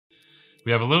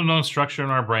We have a little known structure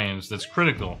in our brains that's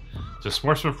critical to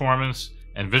sports performance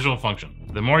and visual function.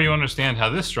 The more you understand how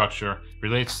this structure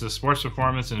relates to sports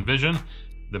performance and vision,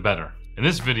 the better. In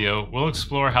this video, we'll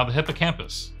explore how the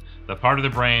hippocampus, the part of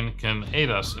the brain, can aid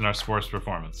us in our sports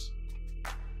performance.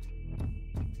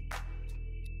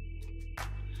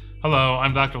 Hello,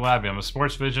 I'm Dr. Laby. I'm a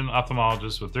sports vision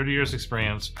ophthalmologist with 30 years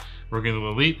experience working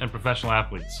with elite and professional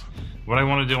athletes. What I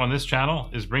want to do on this channel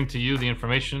is bring to you the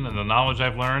information and the knowledge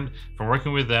I've learned from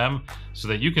working with them so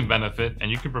that you can benefit and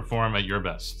you can perform at your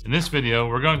best. In this video,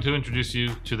 we're going to introduce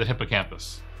you to the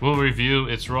hippocampus. We'll review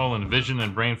its role in vision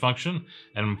and brain function,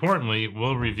 and importantly,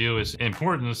 we'll review its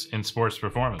importance in sports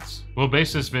performance. We'll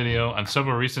base this video on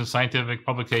several recent scientific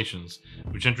publications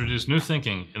which introduce new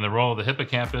thinking in the role of the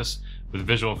hippocampus with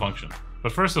visual function.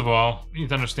 But first of all, we need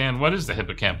to understand, what is the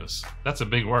hippocampus? That's a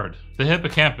big word. The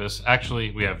hippocampus,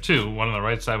 actually we have two, one on the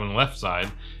right side, one on the left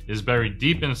side, is buried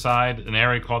deep inside an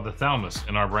area called the thalamus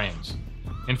in our brains.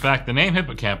 In fact, the name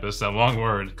hippocampus, that long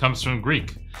word, comes from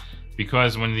Greek,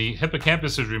 because when the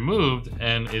hippocampus is removed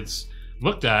and it's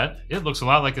looked at, it looks a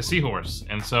lot like a seahorse.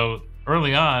 And so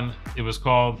early on, it was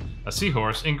called a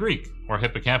seahorse in Greek, or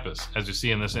hippocampus, as you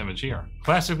see in this image here.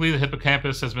 Classically, the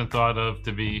hippocampus has been thought of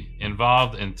to be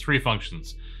involved in three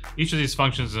functions. Each of these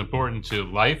functions is important to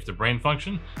life, the brain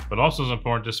function, but also is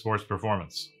important to sports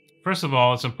performance. First of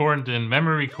all, it's important in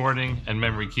memory recording and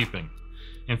memory keeping.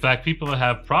 In fact, people that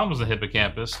have problems with the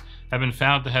hippocampus have been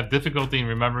found to have difficulty in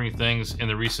remembering things in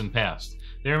the recent past.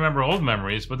 They remember old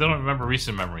memories, but they don't remember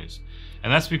recent memories.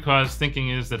 And that's because thinking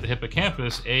is that the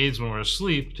hippocampus aids when we're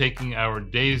asleep, taking our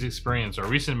day's experience, our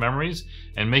recent memories,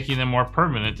 and making them more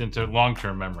permanent into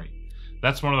long-term memory.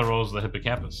 That's one of the roles of the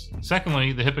hippocampus.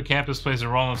 Secondly, the hippocampus plays a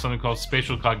role in something called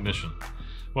spatial cognition.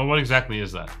 Well, what exactly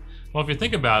is that? Well, if you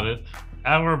think about it,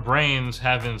 our brains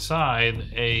have inside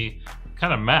a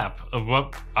kind of map of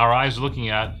what our eyes are looking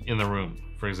at in the room,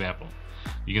 for example.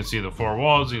 You can see the four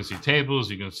walls, you can see tables,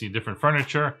 you can see different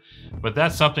furniture, but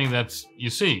that's something that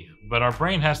you see. But our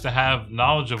brain has to have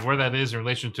knowledge of where that is in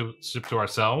relation to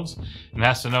ourselves, and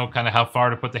has to know kind of how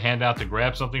far to put the hand out to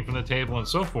grab something from the table and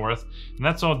so forth. And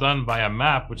that's all done by a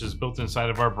map which is built inside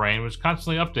of our brain, which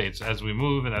constantly updates as we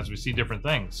move and as we see different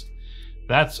things.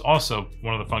 That's also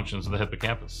one of the functions of the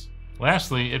hippocampus.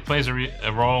 Lastly, it plays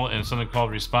a role in something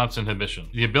called response inhibition.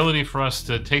 The ability for us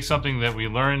to take something that we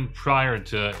learned prior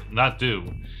to not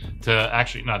do, to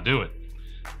actually not do it.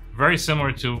 Very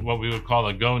similar to what we would call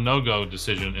a go, no-go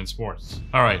decision in sports.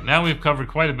 All right, now we've covered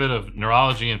quite a bit of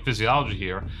neurology and physiology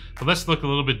here, but let's look a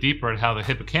little bit deeper at how the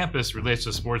hippocampus relates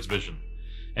to sports vision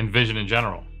and vision in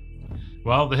general.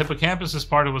 Well, the hippocampus is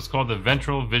part of what's called the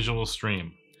ventral visual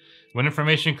stream. When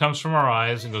information comes from our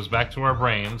eyes and goes back to our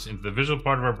brains, into the visual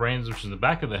part of our brains, which is the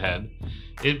back of the head,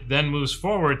 it then moves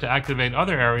forward to activate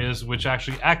other areas which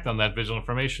actually act on that visual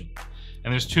information.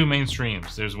 And there's two main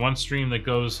streams. There's one stream that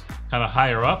goes kind of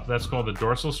higher up, that's called the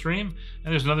dorsal stream,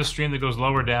 and there's another stream that goes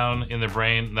lower down in the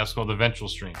brain, and that's called the ventral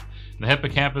stream. And the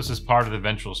hippocampus is part of the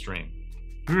ventral stream.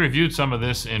 We reviewed some of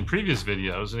this in previous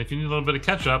videos, and if you need a little bit of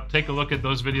catch up, take a look at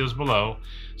those videos below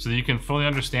so that you can fully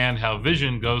understand how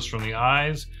vision goes from the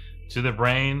eyes to the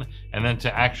brain and then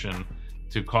to action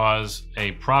to cause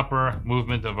a proper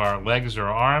movement of our legs or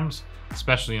arms,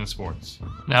 especially in sports.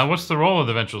 Now, what's the role of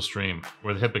the ventral stream,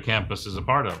 where the hippocampus is a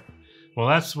part of? Well,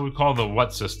 that's what we call the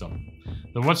what system.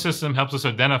 The what system helps us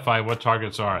identify what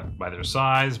targets are by their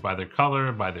size, by their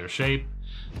color, by their shape.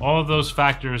 All of those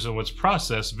factors are what's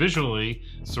processed visually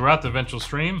throughout the ventral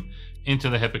stream into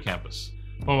the hippocampus.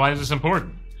 Well, why is this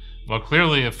important? Well,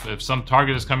 clearly, if some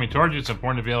target is coming toward you, it's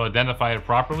important to be able to identify it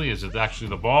properly. Is it actually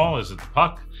the ball? Is it the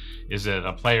puck? Is it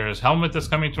a player's helmet that's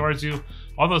coming towards you?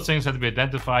 All those things have to be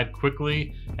identified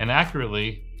quickly and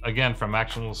accurately, again, for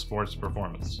maximal sports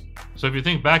performance. So if you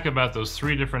think back about those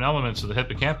three different elements of the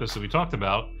hippocampus that we talked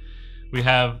about, we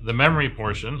have the memory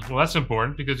portion. Well, that's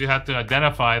important because you have to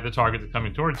identify the target that's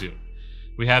coming towards you.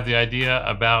 We have the idea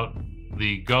about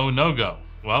the go, no go.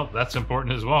 Well, that's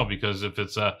important as well, because if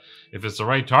it's the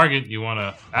right target, you want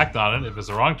to act on it. If it's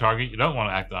the wrong target, you don't want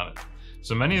to act on it.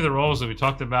 So many of the roles that we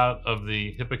talked about of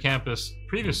the hippocampus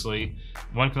previously,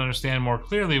 one can understand more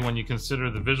clearly when you consider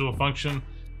the visual function,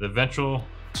 the ventral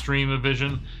stream of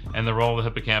vision, and the role of the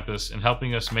hippocampus in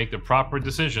helping us make the proper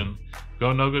decision,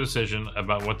 go, no-go decision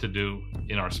about what to do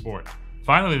in our sport.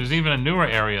 Finally, there's even a newer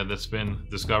area that's been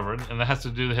discovered, and that has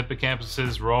to do with the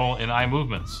hippocampus's role in eye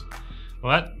movements.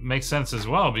 Well, that makes sense as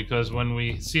well, because when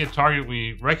we see a target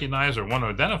we recognize or want to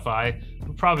identify,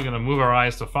 we're probably going to move our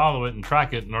eyes to follow it and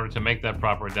track it in order to make that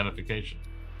proper identification.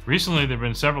 Recently, there have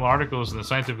been several articles in the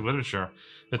scientific literature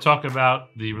that talk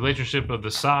about the relationship of the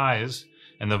size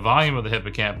and the volume of the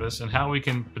hippocampus and how we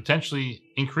can potentially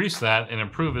increase that and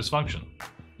improve its function.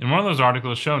 In one of those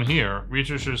articles shown here,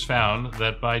 researchers found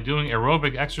that by doing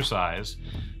aerobic exercise,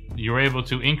 you were able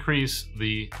to increase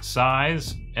the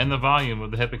size and the volume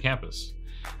of the hippocampus.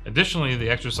 Additionally, the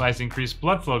exercise increased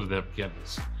blood flow to the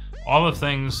hippocampus. All of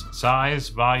things, size,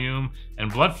 volume,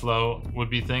 and blood flow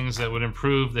would be things that would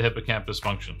improve the hippocampus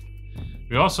function.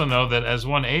 We also know that as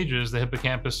one ages, the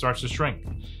hippocampus starts to shrink,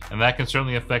 and that can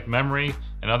certainly affect memory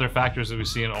and other factors that we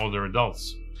see in older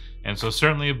adults. And so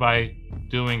certainly by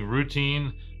doing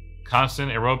routine,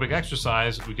 constant aerobic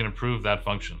exercise, we can improve that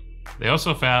function. They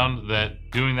also found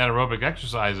that doing that aerobic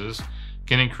exercises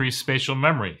can increase spatial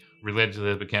memory related to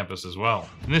the hippocampus as well.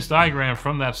 In this diagram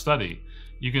from that study,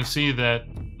 you can see that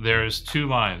there's two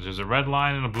lines. There's a red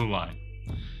line and a blue line.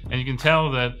 And you can tell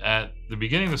that at the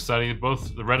beginning of the study,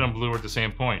 both the red and blue were at the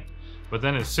same point. But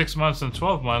then at 6 months and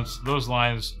 12 months, those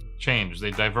lines changed,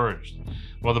 they diverged.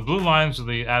 Well, the blue lines are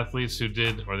the athletes who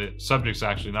did, or the subjects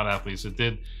actually, not athletes, that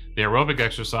did the aerobic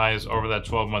exercise over that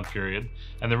 12-month period.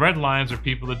 And the red lines are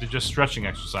people that did just stretching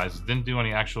exercises, didn't do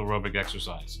any actual aerobic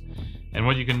exercise. And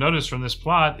what you can notice from this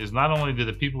plot is not only did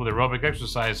the people with aerobic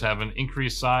exercise have an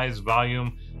increased size,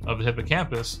 volume of the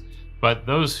hippocampus, but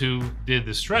those who did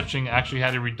the stretching actually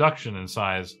had a reduction in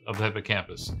size of the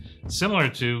hippocampus, similar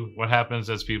to what happens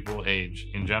as people age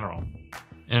in general.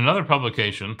 In another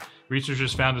publication,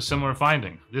 researchers found a similar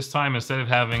finding. This time, instead of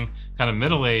having kind of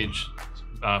middle-aged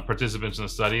participants in the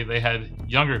study, they had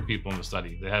younger people in the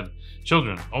study. They had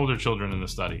children, older children in the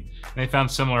study. And they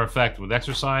found similar effect with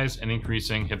exercise and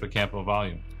increasing hippocampal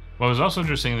volume. What was also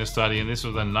interesting in this study, and this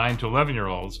was on 9 to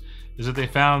 11-year-olds, is that they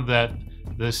found that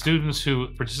the students who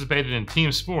participated in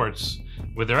team sports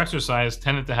with their exercise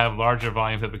tended to have larger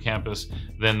volume hippocampus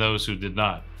than those who did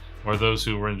not, or those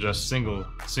who were in just single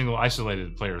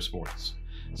isolated player sports.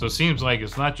 So it seems like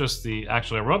it's not just the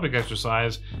actual aerobic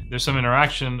exercise, there's some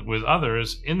interaction with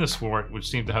others in the sport which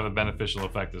seem to have a beneficial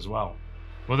effect as well.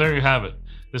 Well, there you have it.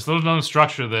 This little known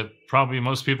structure that probably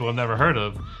most people have never heard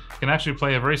of can actually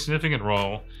play a very significant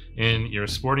role in your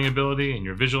sporting ability, in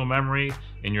your visual memory,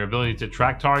 in your ability to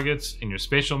track targets, in your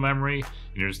spatial memory,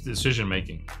 in your decision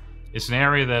making. It's an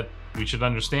area that we should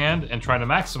understand and try to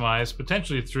maximize,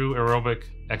 potentially through aerobic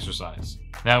exercise.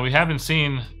 Now, we haven't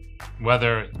seen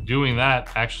whether doing that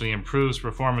actually improves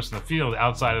performance in the field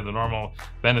outside of the normal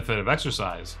benefit of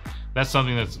exercise. That's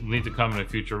something that's need to come in a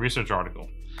future research article.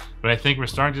 But I think we're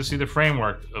starting to see the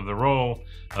framework of the role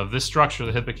of this structure,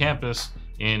 the hippocampus,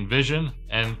 in vision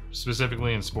and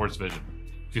specifically in sports vision.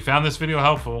 If you found this video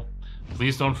helpful,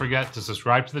 please don't forget to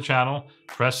subscribe to the channel,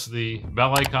 press the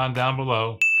bell icon down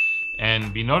below,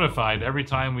 and be notified every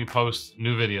time we post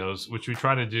new videos, which we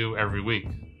try to do every week.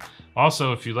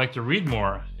 Also, if you'd like to read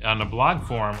more on a blog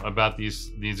form about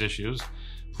these issues,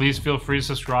 please feel free to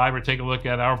subscribe or take a look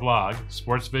at our blog,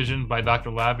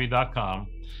 sportsvision.drlaby.com,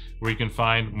 where you can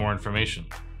find more information.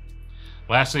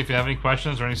 Lastly, if you have any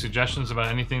questions or any suggestions about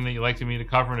anything that you'd like me to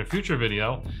cover in a future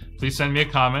video, please send me a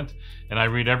comment, and I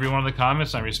read every one of the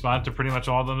comments. I respond to pretty much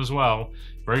all of them as well,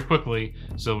 very quickly,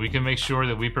 so we can make sure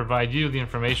that we provide you the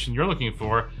information you're looking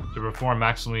for to perform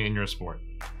maximally in your sport.